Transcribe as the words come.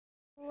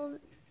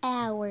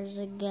hours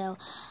ago,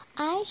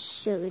 I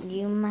showed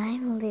you my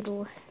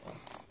little,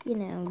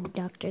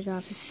 doctor's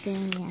office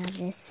thing. Yeah,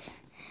 this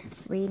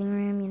reading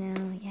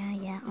room,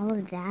 yeah, all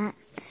of that.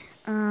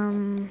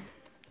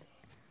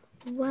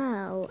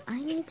 Well, I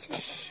need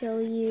to show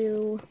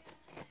you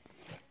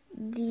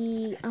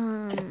the,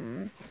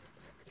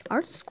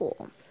 art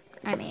school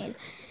I made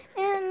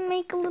and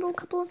make a little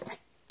couple of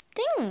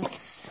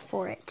things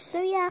for it.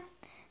 So yeah,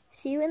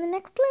 see you in the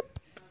next clip.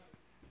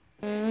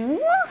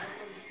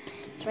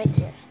 It's right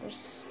here. There's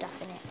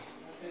stuff in it.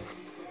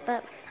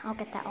 But I'll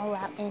get that all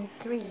out in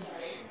 3,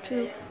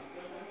 2,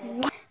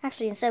 1.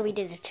 Actually, instead we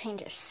did a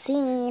change of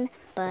scene,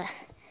 but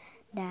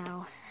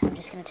now I'm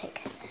just going to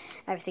take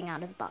everything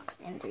out of the box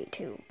in 3,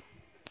 2,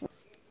 1.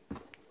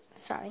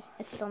 Sorry,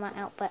 it's still not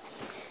out, but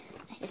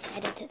I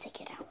decided to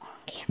take it out on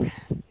camera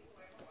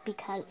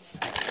because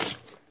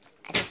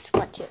I just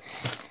want to.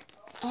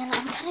 And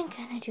I'm kind of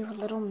going to do a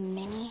little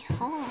mini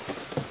haul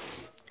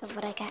of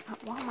what I got at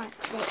Walmart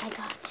today. I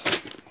got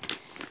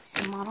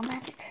some Model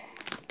Magic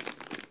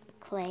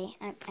clay.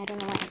 I don't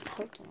know why I'm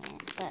poking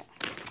it, but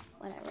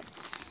whatever.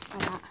 I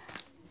got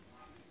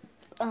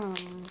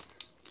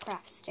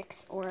craft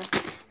sticks or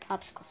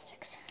popsicle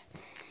sticks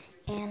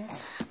and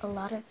a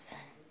lot of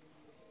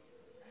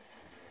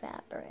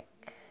fabric.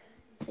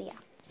 So yeah.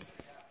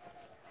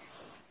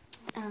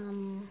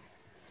 I'm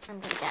gonna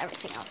get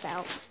everything else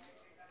out.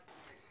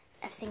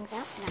 Everything's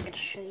out, and I'm gonna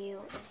show you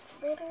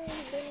a little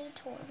mini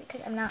tour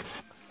because I'm not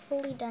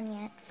fully done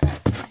yet. But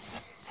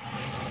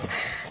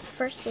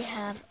first we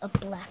have a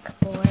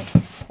blackboard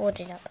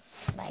holded up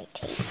by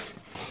tape,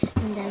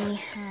 and then we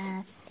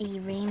have a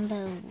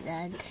rainbow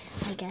rug,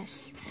 I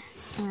guess,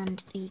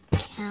 and a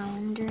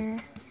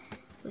calendar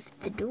with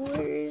the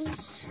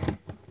doors.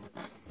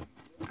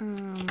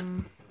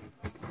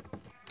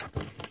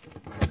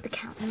 The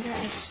calendar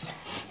I just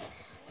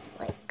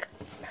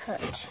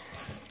put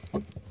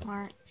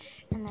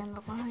March and then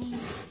the line,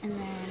 and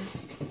then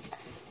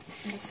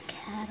this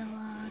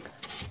catalog.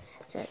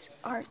 It says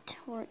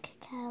artwork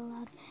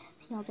catalog.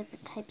 See all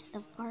different types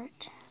of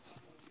art.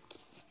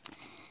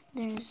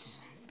 There's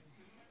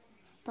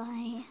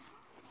by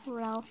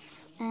Ralph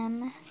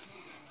M.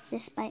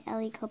 This by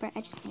Ellie Cobra.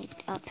 I just made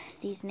up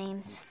these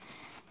names.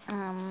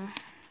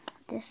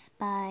 This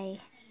by,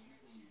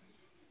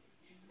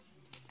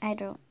 I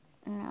don't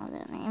know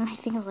that name. I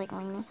think it's like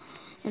Raina.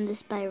 And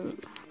this by,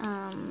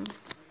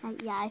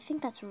 yeah, I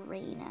think that's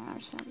Raina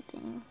or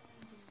something.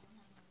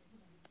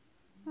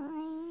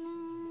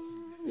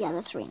 Raina. Yeah,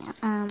 that's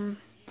Raina.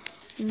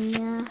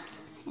 Mia,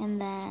 and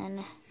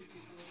then,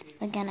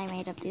 again, I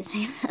made up these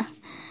names.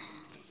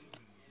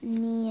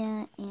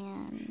 Nia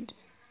and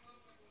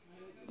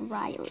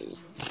Riley.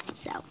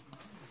 So,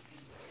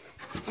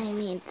 I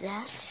made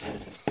that.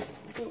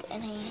 Ooh,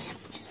 and I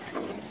just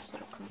put it in this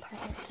little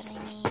compartment that I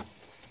made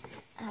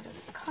out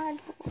of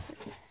cardboard.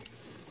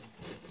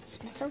 So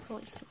that's a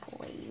really simple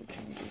way you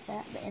can do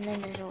that. And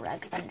then there's a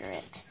rug under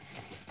it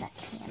that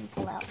can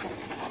pull out, but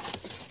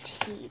it's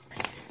tape,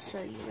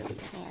 so you really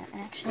can't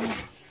actually.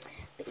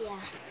 But yeah,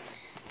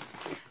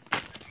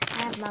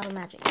 I have Model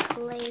Magic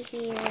clay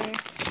here,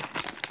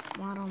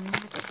 Model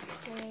Magic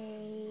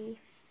clay,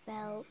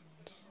 felt,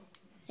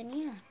 and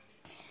yeah.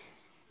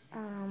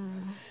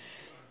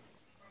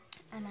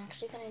 I'm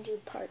actually going to do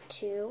part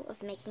 2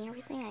 of making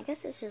everything. I guess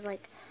this is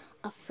like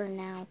a for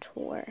now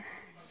tour.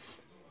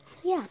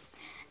 So yeah,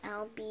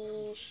 I'll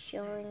be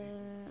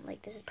showing,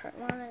 this is part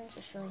 1,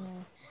 just showing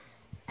you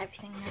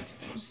everything that's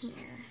in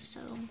here. So,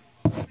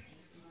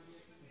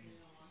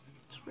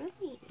 it's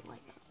really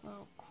like a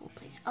little cool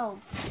place. Oh,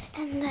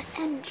 and the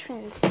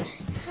entrance.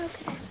 How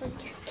could I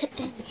forget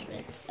the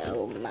entrance?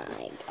 Oh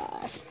my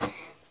gosh.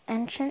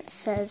 Entrance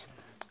says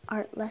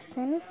art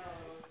lesson.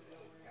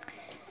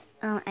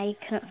 I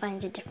couldn't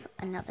find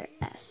another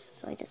S,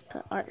 so I just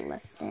put art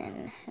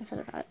lesson instead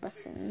of art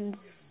lessons.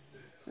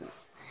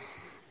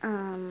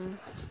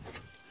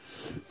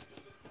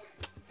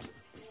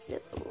 So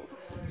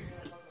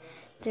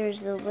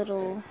there's a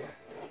little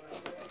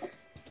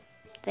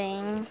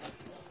thing.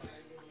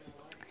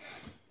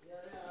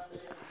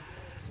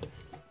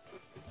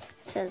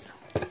 It says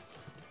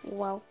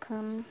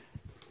welcome.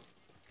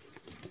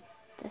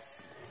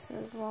 This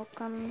says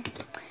welcome.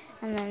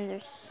 And then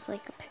there's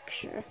like a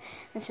picture.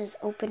 It says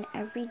open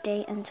every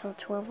day until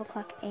 12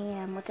 o'clock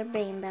a.m. with a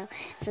rainbow.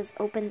 It says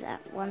opens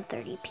at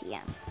 1:30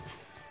 p.m.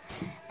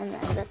 And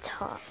then the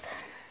top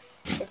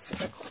is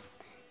super cool.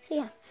 So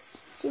yeah,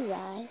 see you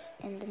guys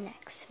in the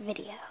next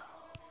video.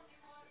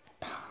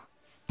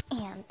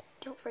 And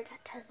don't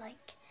forget to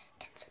like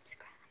and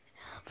subscribe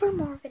for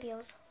more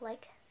videos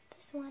like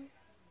this one.